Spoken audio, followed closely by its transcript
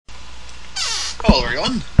Hello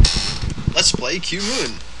everyone, let's play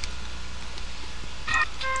Kumoon.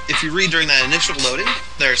 If you read during that initial loading,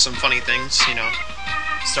 there are some funny things,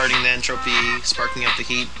 starting the entropy, sparking up the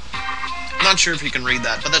heat. I'm not sure if you can read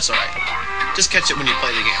that, but that's alright. Just catch it when you play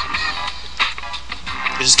the game.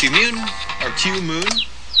 This is Kumoon, or Kumoon.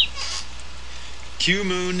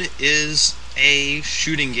 Kumoon is a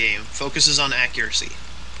shooting game, focuses on accuracy.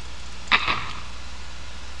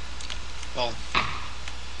 Well,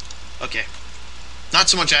 okay. Not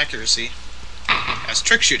so much accuracy as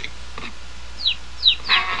trick shooting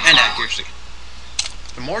and accuracy.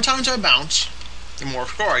 The more times I bounce, the more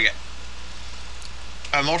score I get.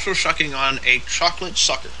 I'm also sucking on a chocolate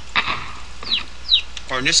sucker.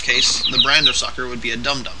 Or in this case, the brand of sucker would be a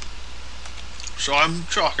dum-dum. So I'm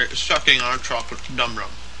sucking on a chocolate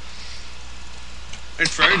dum-dum.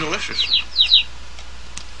 It's very delicious.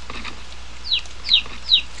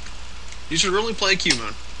 You should really play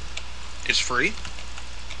Kumoon. It's free.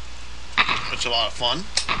 It's a lot of fun.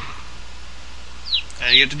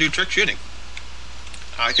 And you get to do trick shooting.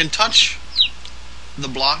 I can touch the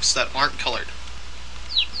blocks that aren't colored.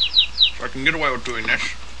 So I can get away with doing this.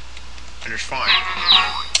 And it's fine.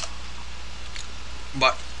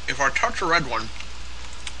 But if I touch a red one,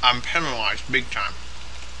 I'm penalized big time.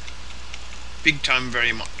 Big time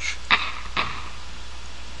very much.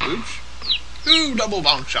 Oops. Ooh, double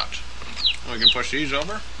bounce shot. We can push these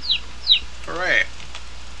over. Hooray.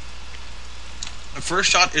 The first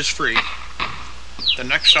shot is free. The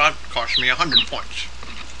next shot costs me 100 points.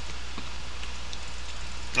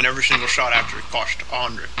 And every single shot after it costs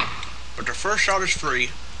 100. But the first shot is free,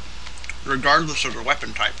 regardless of the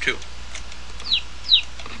weapon type, too.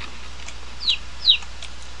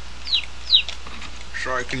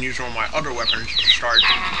 So I can use one of my other weapons to start.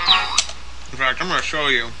 In fact, I'm going to show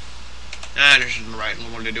you. This isn't the right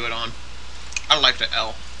one to do it on. I like the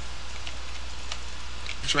L.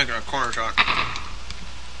 Just making a corner shot.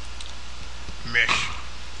 Miss.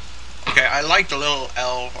 Okay, I like the little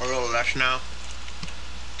L a little less now.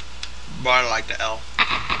 But I like the L.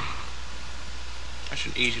 That's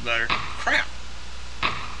an easy letter. Crap.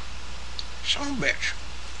 Son of a bitch.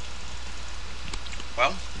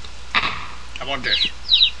 Well, how about this?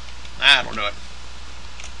 That'll do it.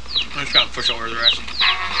 I'm just gonna push over the rest.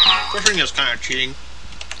 Pushing is kind of cheating,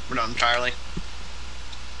 but not entirely.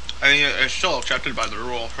 I mean, it's still accepted by the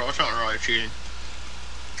rule, so it's not really cheating.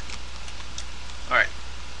 Alright.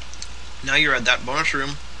 Now you're at that bonus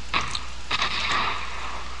room.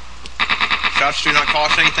 Shots do not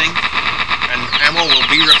cost anything, and ammo will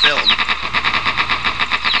be refilled.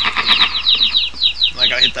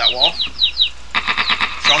 Like I hit that wall.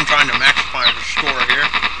 So I'm trying to maximize the score here.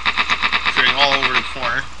 Shooting all over the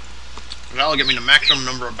corner. That'll give me the maximum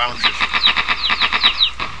number of bounces.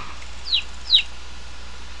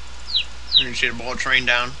 You can see the bullet train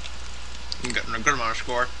down. I'm getting a good amount of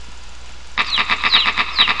score.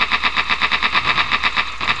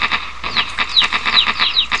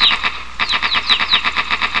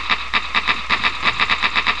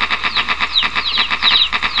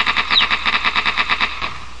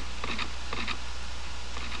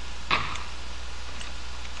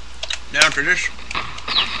 Now after this,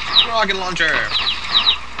 rocket launcher.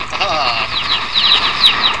 Aha!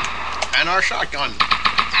 And our shotgun.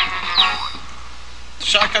 The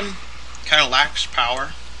shotgun kind of lacks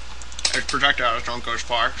power. Its projectiles don't go as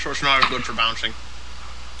far, so it's not as good for bouncing.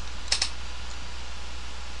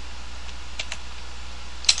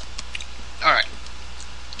 Alright.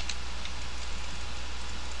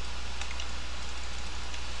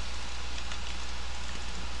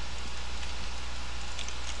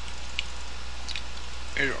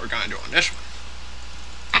 Here's what we're going to do on this one.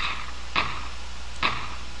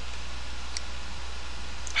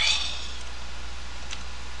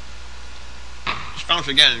 Bounce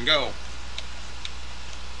again and go.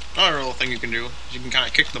 Another little thing you can do is you can kind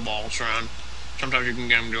of kick the balls around. Sometimes you can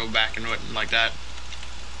get them to go back and do it like that.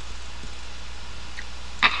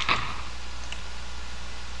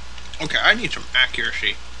 Okay, I need some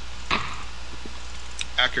accuracy.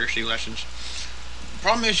 Accuracy lessons. The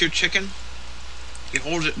problem is your chicken, he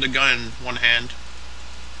holds the gun in one hand,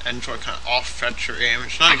 and so it kind of offsets your aim.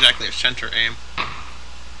 It's not exactly a center aim.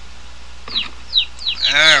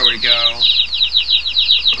 There we go.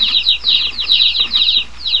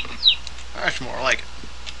 That's more like it.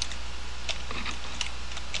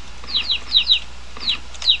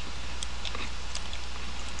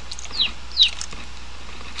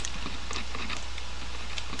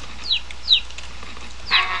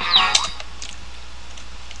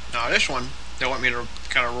 Now this one, they want me to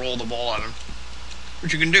kind of roll the ball at him,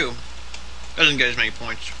 which you can do. Doesn't get as many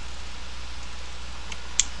points.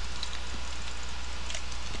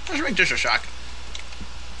 Let's make this a shock.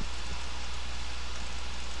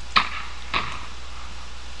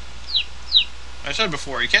 I said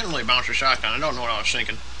before, you can't really bounce a shotgun. I don't know what I was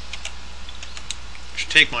thinking. I should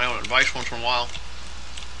take my own advice once in a while.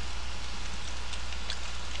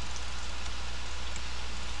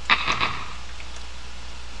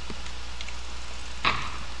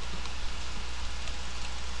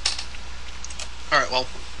 Alright, well.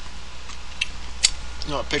 You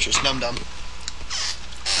know what, picture's dum-dum.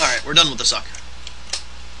 Alright, we're done with the sucker.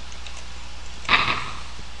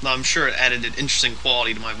 Now, I'm sure it added an interesting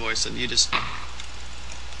quality to my voice that you just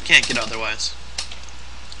can't get otherwise.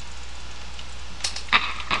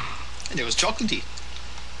 And it was chocolatey.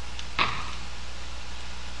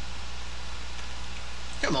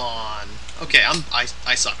 Come on. Okay, I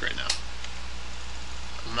suck right now.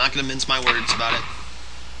 I'm not gonna mince my words about it.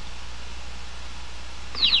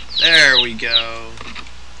 There we go.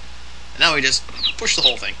 And now we just push the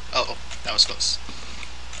whole thing. Oh, that was close.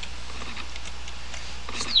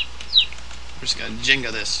 We're just gonna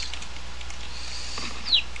Jenga this.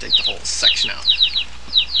 Take the whole section out.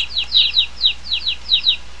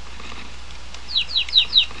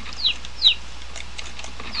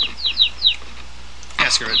 Yeah,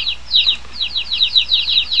 screw it.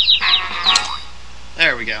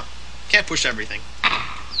 There we go. Can't push everything.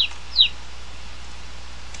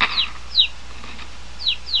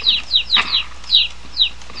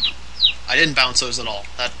 I didn't bounce those at all.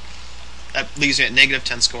 That leaves me at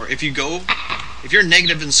 -10 score. If you're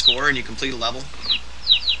negative in score and you complete a level,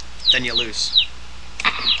 then you lose.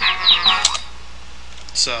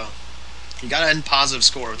 So you gotta end positive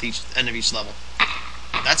score with each end of each level.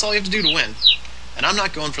 That's all you have to do to win. And I'm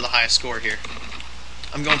not going for the highest score here.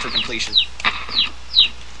 I'm going for completion.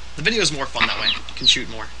 The video is more fun that way. You can shoot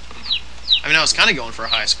more. I mean, I was kind of going for a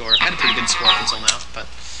high score. I had a pretty good score up until now, but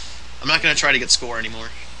I'm not going to try to get score anymore.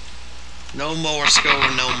 No more score,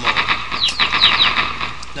 no more.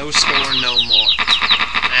 No score, no more.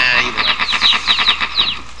 Either way.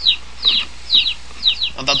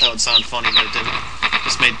 I thought that would sound funny, but it didn't.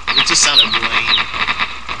 It just sounded lame.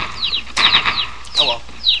 Oh well.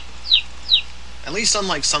 At least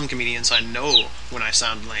unlike some comedians, I know when I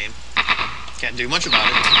sound lame. Can't do much about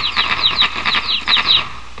it.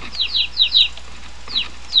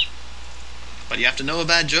 But you have to know a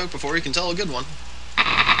bad joke before you can tell a good one.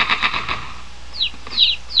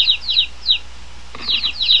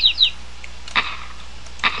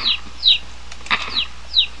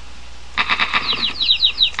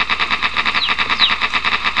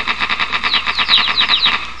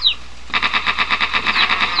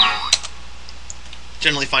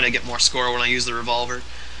 Generally find I get more score when I use the revolver.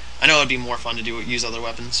 I know it'd be more fun to use other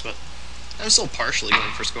weapons, but I'm still partially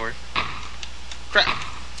going for score. Crap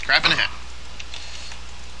and a half.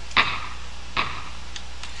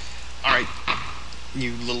 Alright,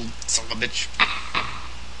 you little son of a bitch.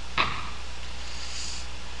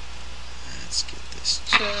 Let's get this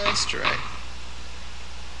just right.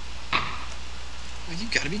 Oh, you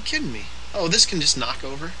gotta be kidding me. Oh, this can just knock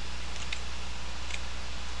over?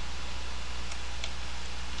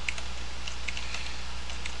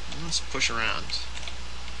 Let's push around.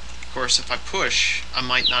 Of course, if I push, I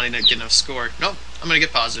might not even get enough score. Nope, I'm gonna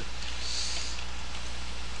get positive.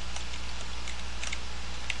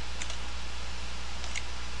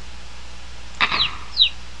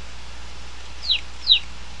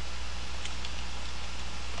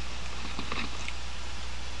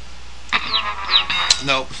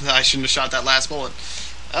 Nope, I shouldn't have shot that last bullet.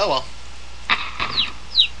 Oh well.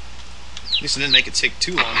 At least I didn't make it take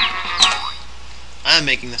too long. I'm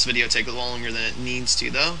making this video take longer than it needs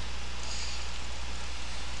to, though.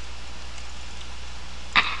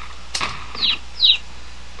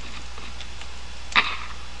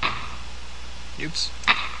 Oops.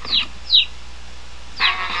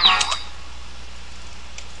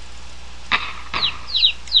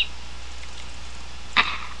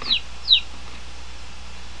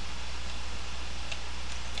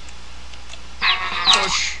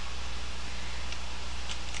 Push.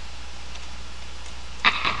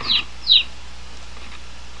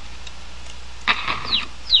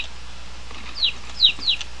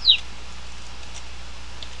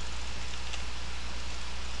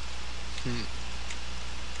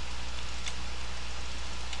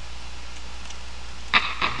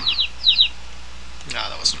 Nah,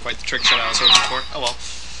 that wasn't quite the trick shot I was hoping for. Oh well.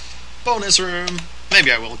 Bonus room.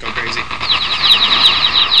 Maybe I will go crazy.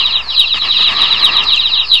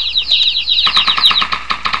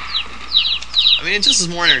 I mean, it just is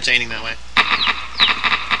more entertaining that way.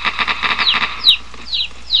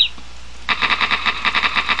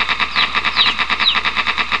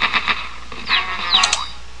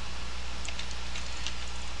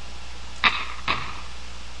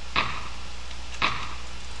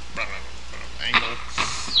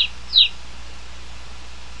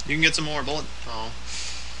 You can get some more bullet. Oh.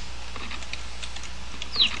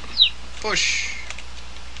 Push.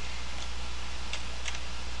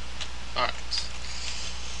 Alright.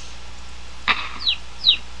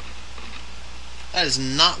 That is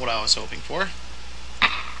not what I was hoping for.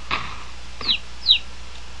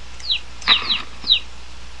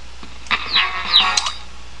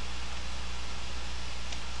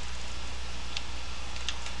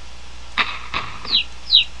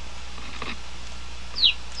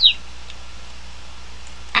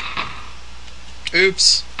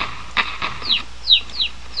 Oops.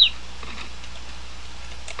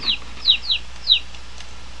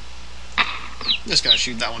 Just gotta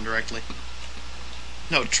shoot that one directly.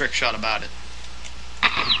 No trick shot about it.